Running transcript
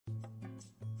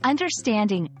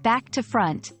Understanding Back to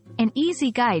Front, an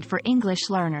easy guide for English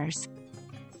learners.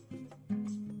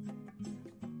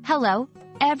 Hello,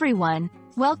 everyone.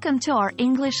 Welcome to our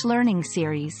English learning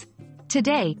series.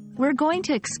 Today, we're going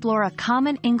to explore a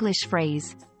common English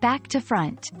phrase, back to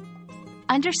front.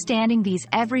 Understanding these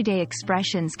everyday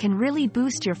expressions can really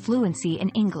boost your fluency in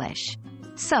English.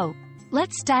 So,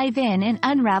 let's dive in and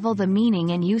unravel the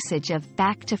meaning and usage of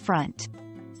back to front.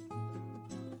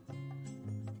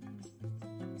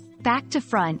 Back to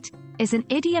front is an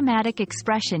idiomatic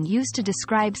expression used to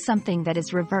describe something that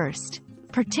is reversed,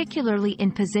 particularly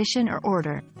in position or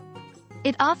order.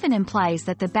 It often implies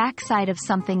that the backside of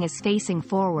something is facing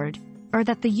forward, or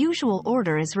that the usual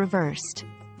order is reversed.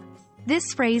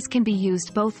 This phrase can be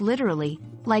used both literally,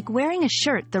 like wearing a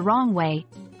shirt the wrong way,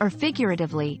 or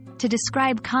figuratively, to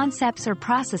describe concepts or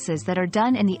processes that are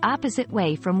done in the opposite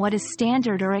way from what is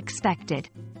standard or expected.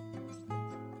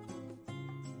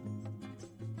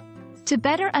 To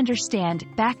better understand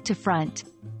back to front,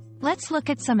 let's look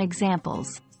at some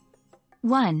examples.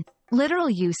 1. Literal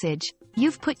usage.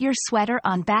 You've put your sweater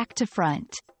on back to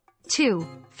front. 2.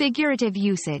 Figurative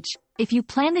usage. If you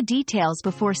plan the details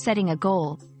before setting a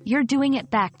goal, you're doing it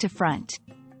back to front.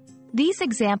 These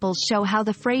examples show how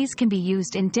the phrase can be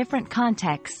used in different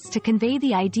contexts to convey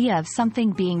the idea of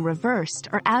something being reversed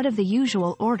or out of the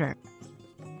usual order.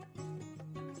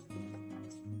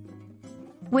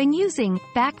 When using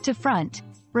back to front,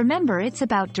 remember it's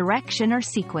about direction or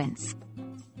sequence.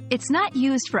 It's not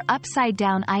used for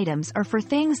upside-down items or for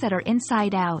things that are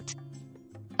inside out.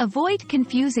 Avoid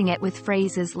confusing it with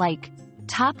phrases like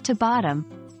top to bottom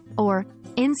or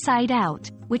inside out,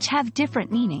 which have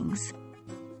different meanings.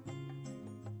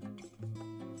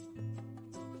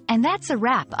 And that's a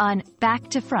wrap on back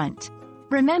to front.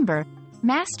 Remember,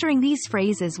 mastering these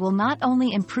phrases will not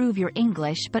only improve your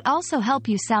English but also help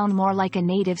you sound more like a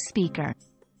native speaker.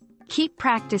 Keep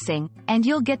practicing, and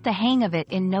you'll get the hang of it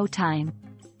in no time.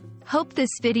 Hope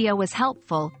this video was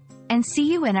helpful, and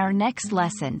see you in our next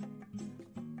lesson.